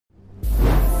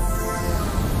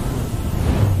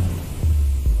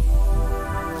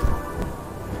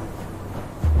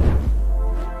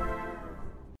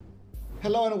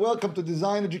Hello and welcome to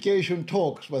Design Education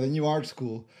Talks by the New Art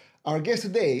School. Our guest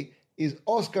today is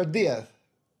Oscar Diaz.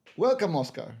 Welcome,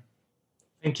 Oscar.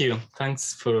 Thank you.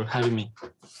 Thanks for having me.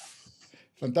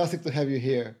 Fantastic to have you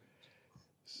here.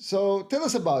 So tell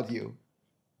us about you.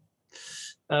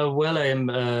 Well, I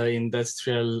am an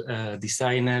industrial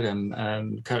designer.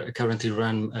 I'm currently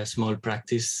run a small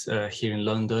practice here in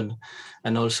London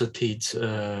and also teach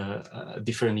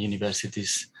different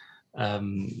universities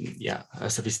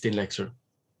as a visiting lecturer.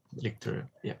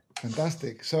 Yeah.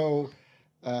 Fantastic. So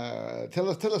tell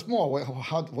us more.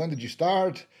 When did you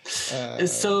start? My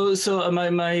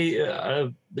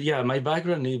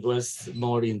background, it was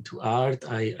more into art.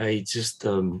 I just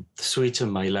switched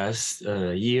on my last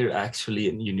year actually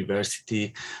in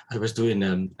university. I was doing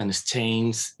an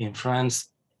exchange in France,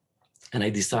 and I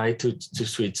decided to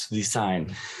switch to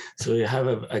design. So I have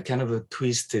a kind of a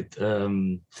twisted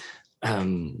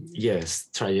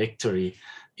trajectory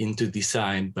into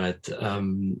design, but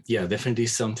definitely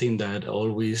something that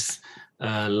always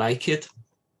like it.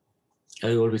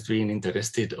 I've always been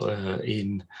interested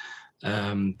in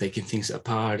taking things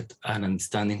apart and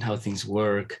understanding how things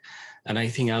work. And I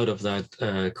think out of that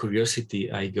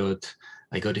curiosity, I got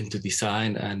into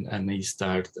design, and I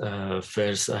start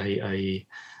first. I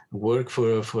worked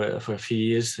for a few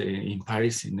years in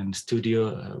Paris in a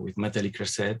studio with Nathalie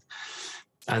Crasset.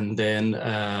 And then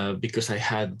because I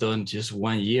had done just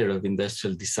 1 year of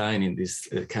industrial design in this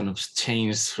kind of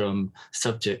change from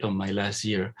subject on my last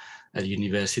year at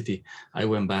university, I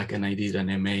went back and I did an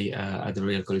MA at the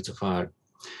Royal College of Art.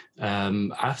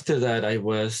 After that, I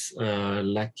was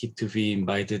lucky to be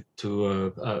invited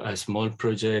to a small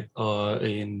project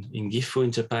in Gifu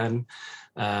in Japan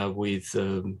with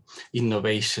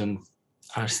innovation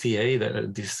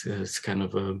RCA. This is kind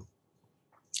of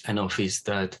an office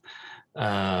that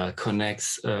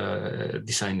connects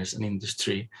designers and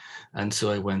industry. And so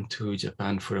I went to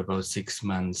Japan for about 6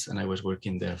 months, and I was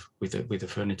working there with a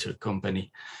furniture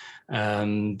company.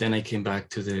 Then I came back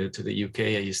to the UK.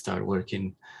 I started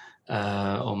working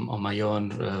on my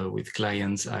own with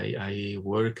clients. I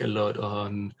work a lot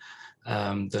on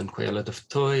done quite a lot of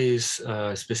toys,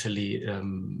 especially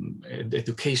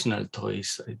educational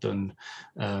toys. I've done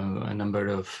a number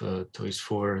of toys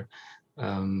for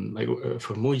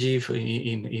Muji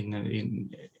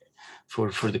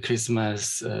for the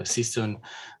Christmas season,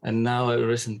 and now I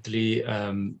recently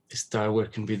started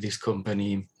working with this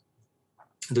company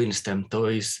doing STEM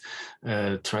toys,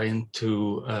 trying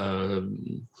to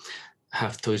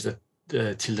have toys that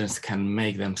children can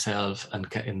make themselves, and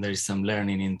there is some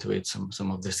learning into it,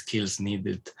 some of the skills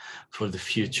needed for the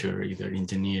future, either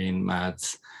engineering,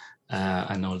 maths,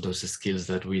 and all those skills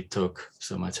that we talk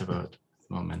so much about at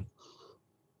the moment.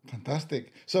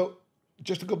 Fantastic. So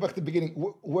just to go back to the beginning,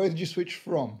 where did you switch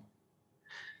from?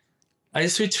 I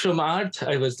switched from art.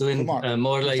 I was doing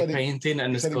more like painting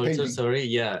and sculpture.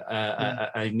 Sorry,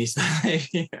 I missed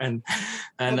that.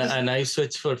 and I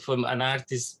switched from an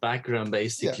artist background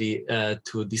basically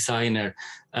to designer.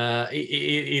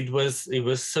 It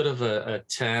was sort of a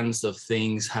chance of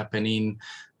things happening.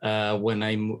 When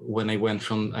I went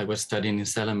from, I was studying in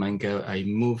Salamanca, I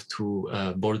moved to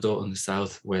Bordeaux on the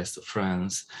southwest of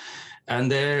France.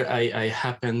 And there I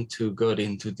happened to go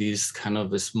into this kind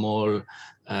of a small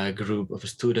group of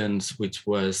students, which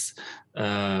was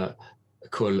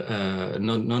called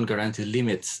non-guaranteed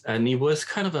limits. And it was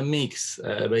kind of a mix.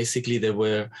 Basically, there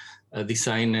were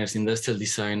designers, industrial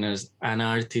designers, and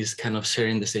artists kind of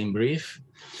sharing the same brief.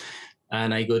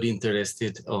 And I got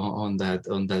interested on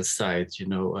that side. You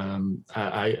know,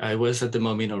 I was at the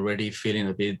moment already feeling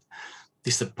a bit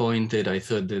disappointed. I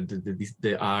thought that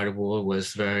the art world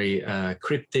was very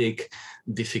cryptic,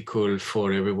 difficult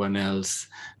for everyone else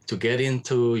to get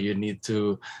into. You need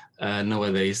to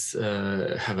nowadays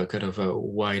have a kind of a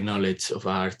wide knowledge of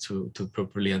art to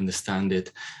properly understand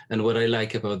it. And what I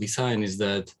like about design is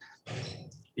that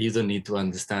you don't need to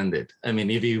understand it. I mean,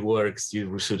 if it works,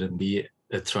 you shouldn't be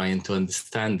trying to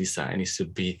understand design. It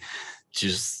should be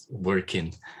just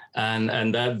working.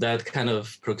 And that kind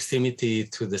of proximity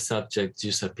to the subject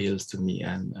just appeals to me,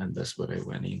 and that's what I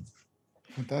went in.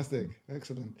 Fantastic,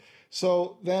 excellent.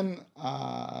 So then,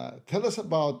 tell us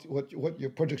about what your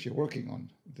projects you're working on,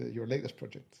 your latest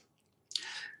project.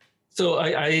 So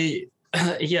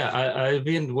I've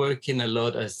been working a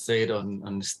lot, as said,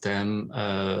 on STEM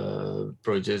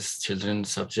projects, children's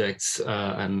subjects,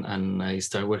 and I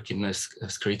started working as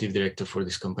creative director for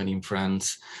this company in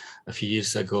France a few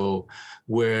years ago,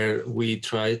 where we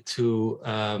try to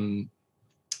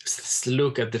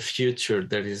look at the future.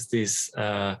 There is this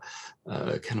kind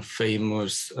of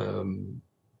famous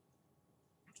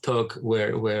talk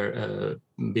where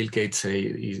Bill Gates say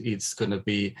it's going to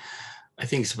be, I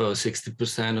think it's about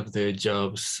 60% of the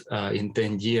jobs in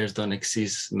 10 years don't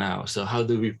exist now. So how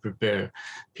do we prepare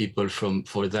people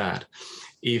for that?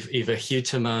 If a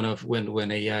huge amount of,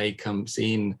 when AI comes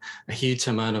in, a huge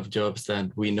amount of jobs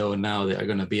that we know now that are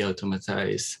going to be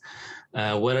automatized,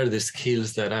 what are the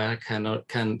skills that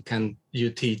can you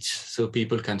teach so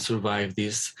people can survive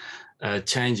this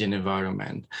changing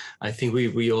environment? I think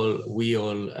we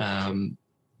all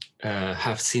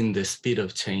have seen the speed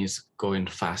of change going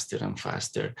faster and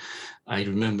faster. I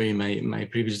remember in my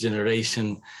previous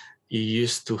generation, you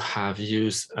used to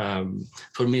use,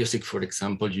 for music, for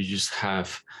example, you just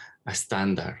have a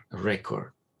standard, a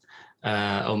record.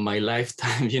 On my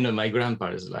lifetime, my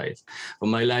grandparents' life, on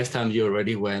my lifetime, you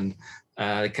already went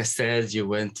cassettes, you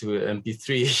went to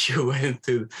MP3, you went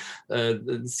to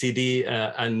CD,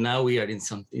 and now we are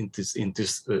into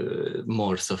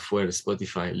more software,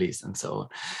 Spotify list, and so on.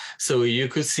 So you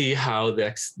could see how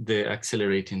the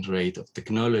accelerating rate of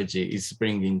technology is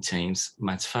bringing change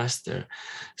much faster.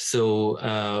 So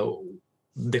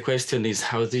the question is,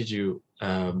 how did you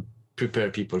prepare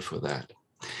people for that?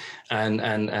 And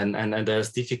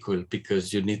that's difficult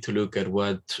because you need to look at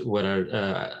what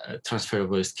are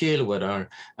transferable skills, what are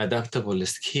adaptable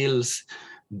skills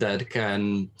that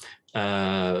can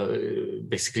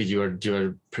basically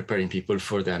you're preparing people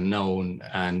for the unknown,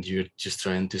 and you're just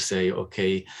trying to say,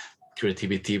 okay,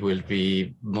 creativity will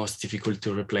be most difficult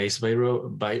to replace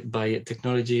by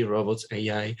technology, robots,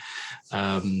 AI,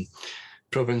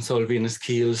 problem solving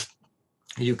skills.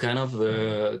 You kind of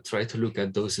try to look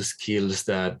at those skills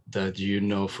that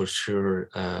for sure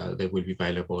they will be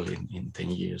valuable in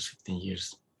 10 years, 15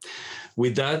 years.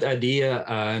 With that idea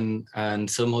and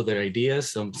some other ideas,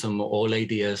 some old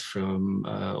ideas from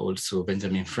also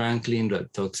Benjamin Franklin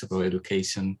that talks about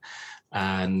education.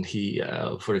 And he,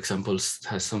 for example,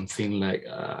 has something like,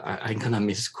 I'm going to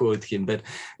misquote him, but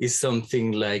it's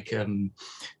something like,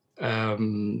 tell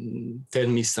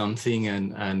me something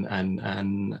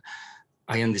and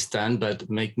I understand, but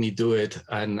make me do it,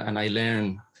 and I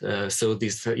learn. So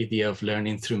this idea of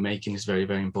learning through making is very,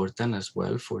 very important as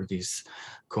well for this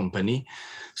company.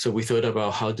 So we thought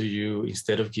about how do you,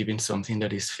 instead of giving something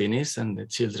that is finished and the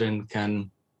children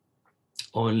can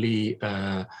only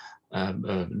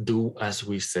do as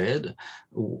we said,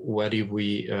 what if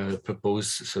we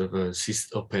propose sort of a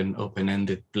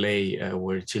open-ended play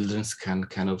where children can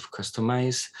kind of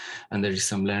customize and there is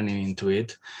some learning into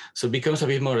it. So it becomes a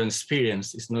bit more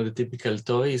experience. It's not a typical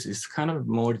toy. It's kind of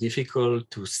more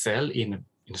difficult to sell in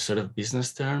sort of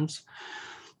business terms,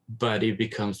 but it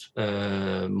becomes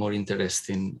more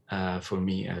interesting for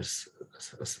me as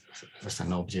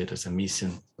an object, as a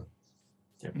mission.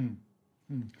 Yeah.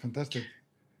 Fantastic.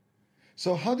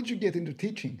 So how did you get into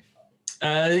teaching?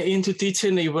 Into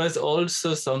teaching, it was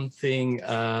also something,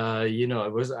 I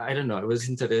was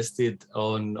interested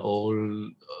on all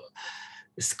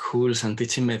schools and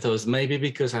teaching methods, maybe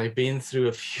because I've been through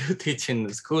a few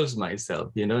teaching schools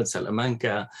myself, at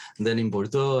Salamanca, and then in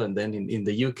Bordeaux, and then in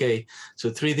the UK.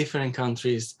 So 3 different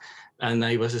countries, and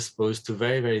I was exposed to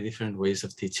very, very different ways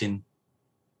of teaching.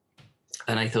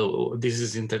 And I thought, oh, this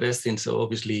is interesting. So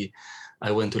obviously,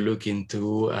 I went to look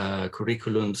into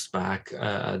curriculums back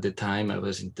at the time. I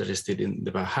was interested in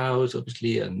the Bauhaus,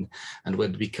 obviously, and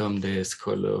what became the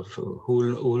School of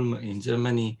Ulm in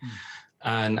Germany,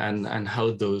 and how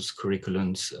those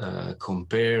curriculums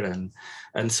compare.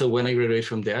 And so when I graduated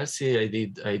from the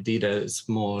RCA, I did a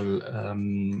small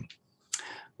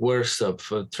workshop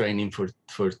for training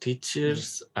for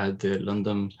teachers at the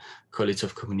London College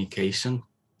of Communication.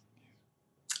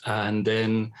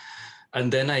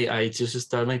 And then I just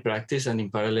started my practice, and in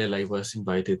parallel, I was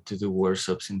invited to do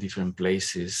workshops in different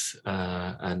places.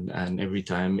 And every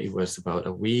time it was about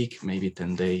a week, maybe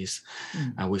 10 days,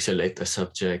 and we select a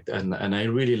subject. And I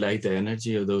really liked the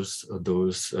energy of those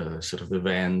sort of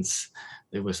events.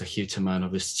 There was a huge amount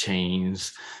of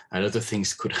exchange. A lot of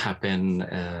things could happen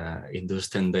in those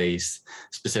 10 days,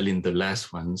 especially in the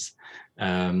last ones.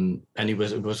 And it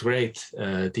was great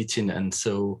teaching. And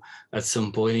so at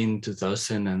some point in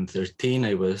 2013,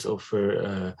 I was offered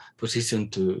a position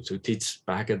to teach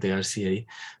back at the RCA.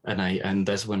 And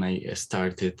that's when I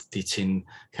started teaching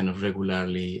kind of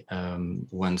regularly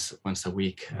once a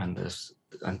week. And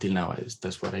until now,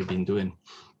 that's what I've been doing.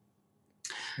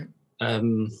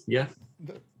 Yeah.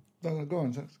 Go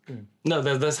on, that's good. No,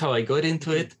 that's how I got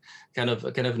into it, kind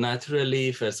of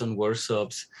naturally, first on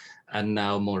workshops, and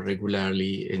now more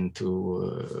regularly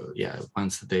into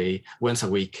once a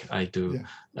week. I do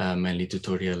mainly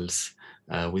tutorials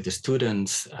with the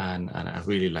students, and I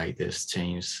really like this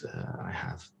change I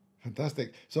have.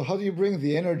 Fantastic. So how do you bring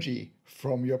the energy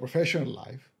from your professional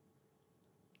life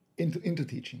into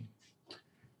teaching?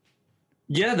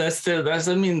 Yeah, that's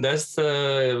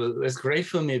great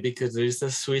for me, because there is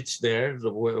a switch there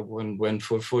when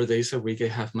for 4 days a week I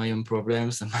have my own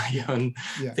problems and my own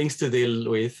things to deal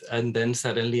with, and then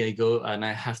suddenly I go and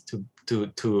I have to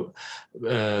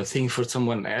think for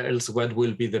someone else what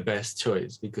will be the best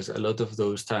choice, because a lot of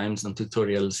those times on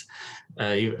tutorials,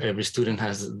 every student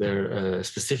has their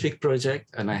specific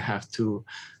project, and I have to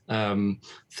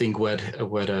think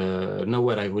not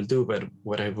what I will do, but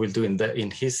what I will do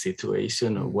in his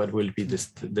situation, or what will be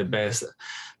the best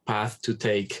path to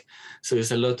take. So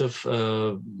it's a lot of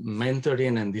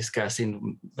mentoring and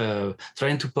discussing,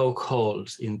 trying to poke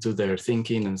holes into their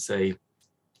thinking and say,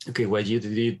 okay, why you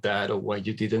did that, or why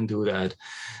you didn't do that,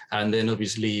 and then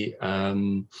obviously.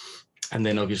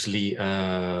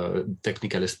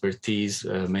 Technical expertise,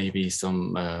 maybe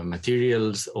some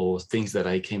materials or things that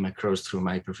I came across through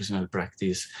my professional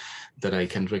practice that I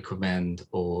can recommend,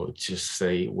 or just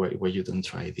say, why you don't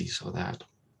try this or that.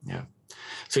 Yeah.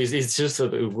 So it's just a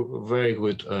very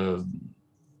good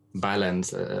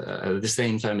balance. At the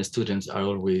same time, students are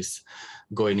always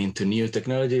going into new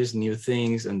technologies, new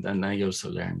things, and I also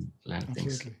learn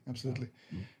things. Absolutely.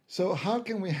 So how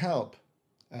can we help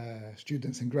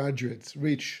students and graduates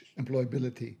reach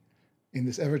employability in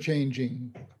this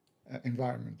ever-changing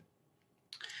environment?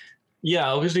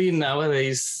 Yeah, obviously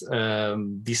nowadays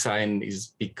design is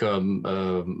become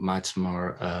much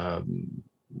more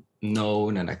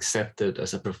known and accepted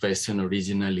as a profession.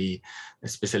 Originally,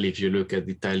 especially if you look at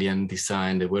Italian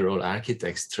design, they were all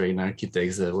architects, trained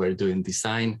architects that were doing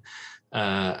design.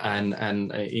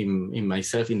 And in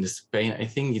myself in Spain, I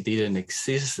think it didn't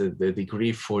exist. The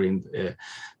degree for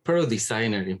pro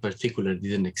designer in particular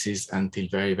didn't exist until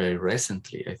very, very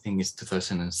recently. I think it's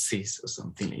 2006 or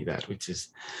something like that, which is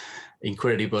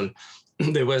incredible.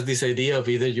 There was this idea of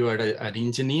either you are an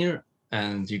engineer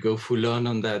and you go full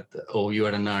on that, or you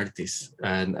are an artist,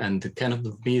 and the kind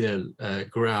of middle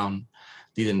ground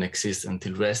didn't exist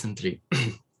until recently.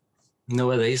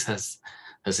 Nowadays has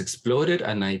exploded,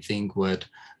 and I think what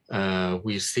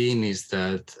we've seen is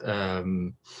that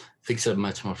things are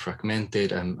much more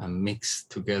fragmented and mixed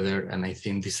together, and I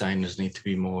think designers need to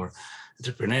be more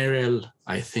entrepreneurial.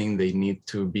 I think they need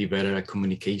to be better at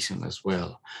communication as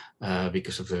well,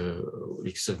 because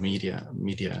of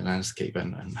media landscape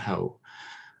and how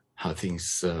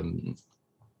things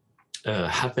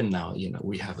happen now. You know,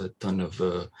 we have a ton of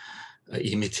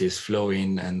images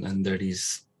flowing, and there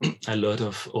is a lot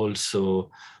of also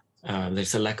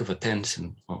there's a lack of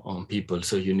attention on people,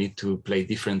 so you need to play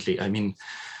differently. I mean,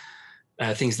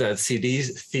 things that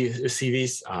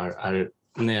CVs are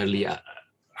nearly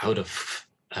out of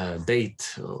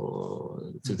date or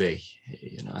today,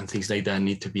 you know, and things like that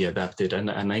need to be adapted.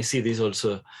 And I see this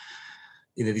also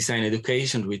in the design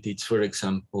education. We teach, for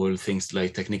example, things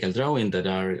like technical drawing that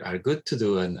are good to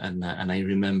do, and I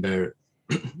remember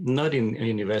not in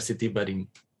university, but in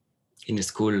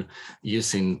school,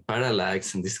 using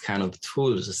parallax and this kind of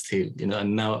tools still, you know,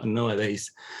 and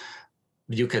nowadays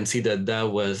you can see that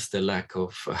was the lack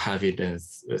of having a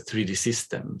 3D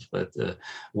system. But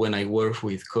when I work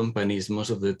with companies, most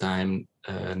of the time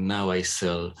now I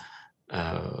sell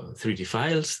 3D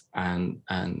files, and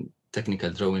technical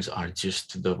drawings are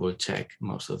just to double check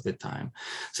most of the time.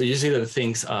 So you see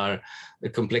that the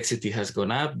complexity has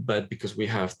gone up, but because we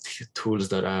have tools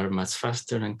that are much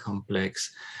faster and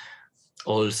complex,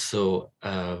 also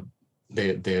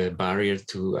the barrier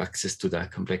to access to that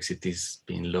complexity is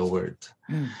being lowered.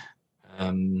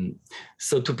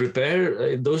 So to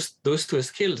prepare those two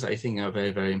skills, I think, are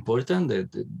very, very important.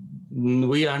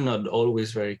 We are not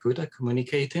always very good at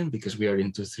communicating because we are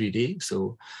into 3D.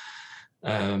 So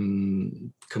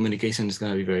communication is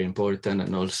going to be very important,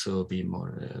 and also be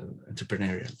more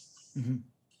entrepreneurial. Mm-hmm.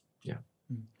 Yeah.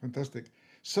 Fantastic.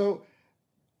 So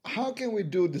how can we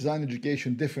do design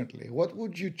education differently? What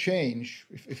would you change,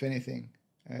 if anything,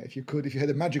 if you had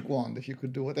a magic wand, if you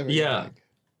could do whatever you like?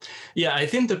 Yeah, I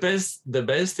think the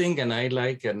best thing, and I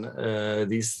like, and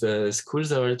these schools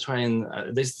that are trying,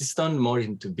 this is done more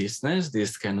into business,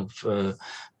 this kind of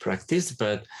practice,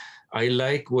 but I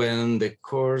like when the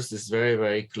course is very,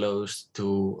 very close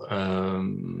to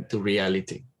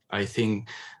reality. I think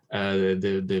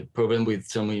the problem with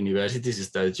some universities is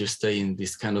that you stay in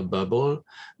this kind of bubble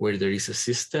where there is a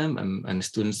system, and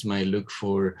students might look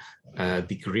for a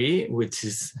degree,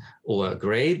 or a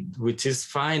grade, which is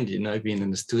fine, you know, being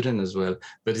a student as well,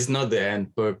 but it's not the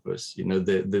end purpose. You know,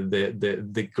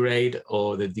 the grade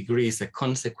or the degree is a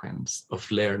consequence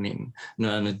of learning,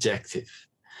 not an objective.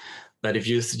 But if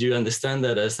you understand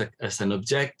that as an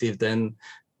objective, then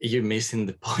you're missing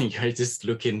the point. You're just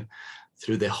looking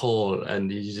through the hole,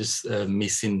 and you're just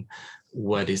missing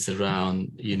what is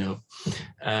around, you know.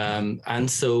 And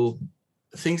so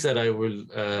things that I will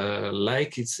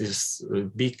like is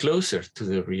be closer to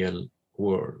the real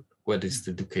world. What is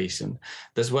the education?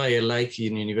 That's why I like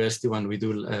in university when we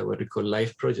do what we call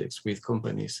live projects with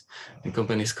companies. And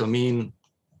companies come in,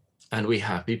 and we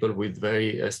have people with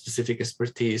very specific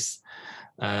expertise.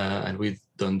 And we've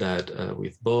done that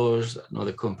with Bosch and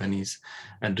other companies.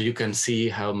 And you can see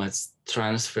how much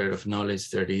transfer of knowledge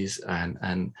there is,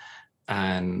 and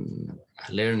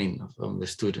learning from the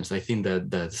students. I think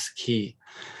that's key.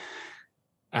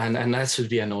 And that should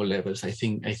be at all levels. I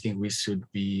think we should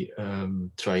be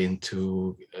trying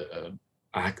to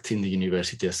act in the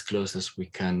university as close as we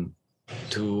can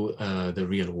to the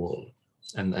real world,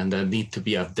 and that need to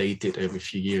be updated every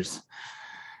few years.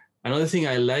 Another thing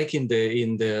I like in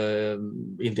the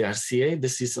RCA,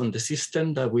 this is on the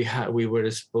system that we were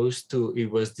exposed to.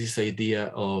 It was this idea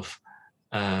of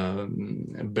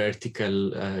vertical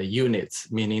units,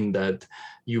 meaning that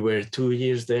you were 2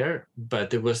 years there, but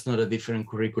there was not a different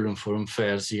curriculum from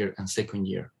first year and second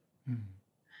year. Mm.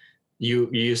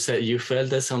 You said you felt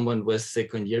that someone was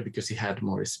second year because he had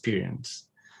more experience,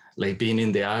 like being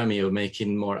in the army or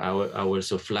making more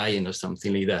hours of flying or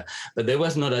something like that. But there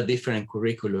was not a different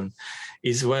curriculum.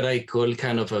 It's what I call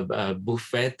kind of a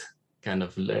buffet kind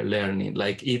of learning,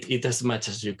 like eat as much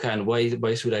as you can.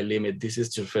 Why should I limit? This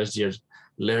is your first year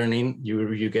learning.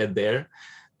 You get there,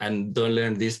 and don't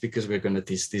learn this because we're going to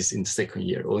teach this in the second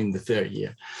year or in the third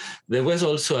year. There was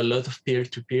also a lot of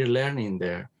peer-to-peer learning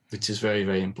there, which is very,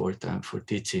 very important for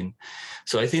teaching.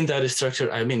 So I think that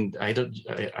structure, I mean,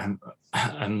 I'm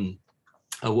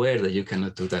aware that you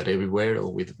cannot do that everywhere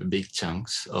or with big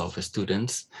chunks of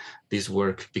students. This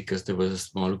worked because there was a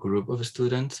small group of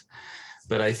students.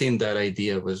 But I think that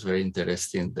idea was very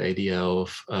interesting. The idea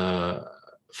of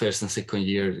first and second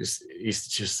year is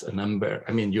just a number.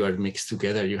 I mean, you are mixed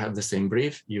together. You have the same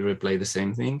brief. You reply the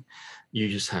same thing. You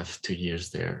just have 2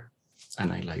 years there.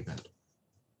 And I like that.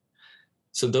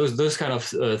 So those kind of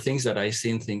things that I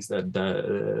seen, things that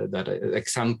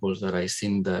examples that I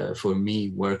seen that for me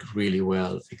work really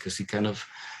well, because it kind of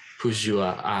push you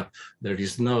up. There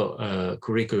is no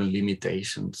curriculum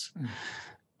limitations.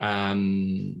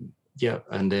 Yeah,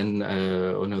 and then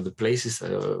on other places,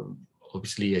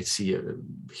 obviously I see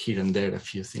here and there a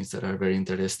few things that are very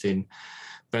interesting,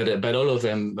 but all of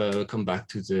them come back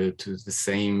to the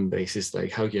same basis,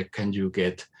 like how can you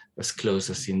get as close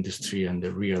as industry and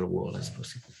the real world as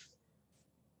possible.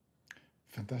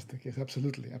 Fantastic. Yes,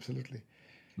 absolutely.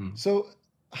 So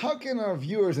how can our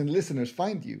viewers and listeners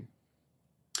find you?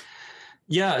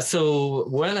 Yeah, so,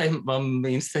 well, I'm on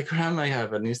Instagram. I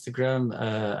have an Instagram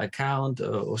account,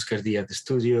 Oscar Diaz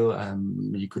Studio.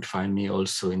 You could find me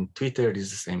also in Twitter. It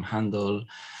is the same handle.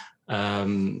 I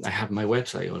have my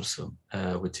website also,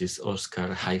 which is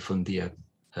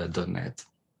oscar-diaz.net.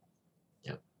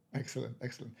 Yeah. Excellent.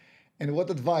 And what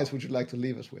advice would you like to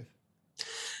leave us with?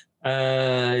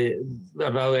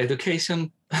 About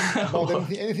education? About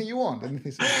anything you want.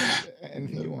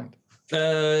 Anything you want.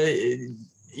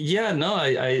 Yeah, no,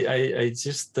 I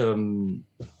just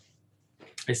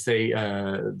I say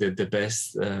the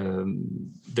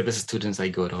best students I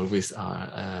got always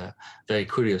are very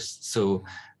curious. So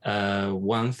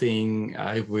one thing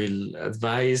I will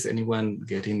advise anyone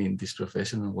getting in this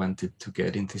profession or wanted to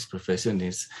get in this profession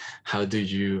is, how do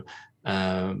you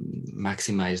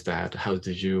maximize that? How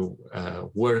do you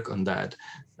work on that?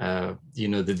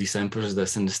 The design process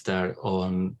doesn't start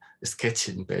on a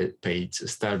sketching page.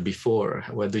 Start before.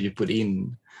 What do you put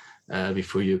in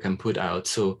before you can put out?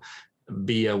 So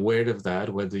be aware of that.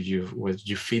 What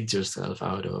you feed yourself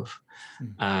out of,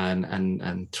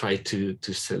 and try to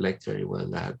select very well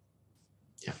that.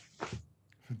 Yeah.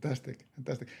 Fantastic.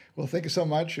 Well, thank you so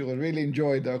much. I really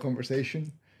enjoyed our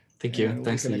conversation. Thank you. We'll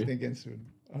Thanks to you. Connect again soon.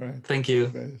 All right. Thank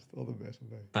you. All the best.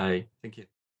 Bye. Thank you.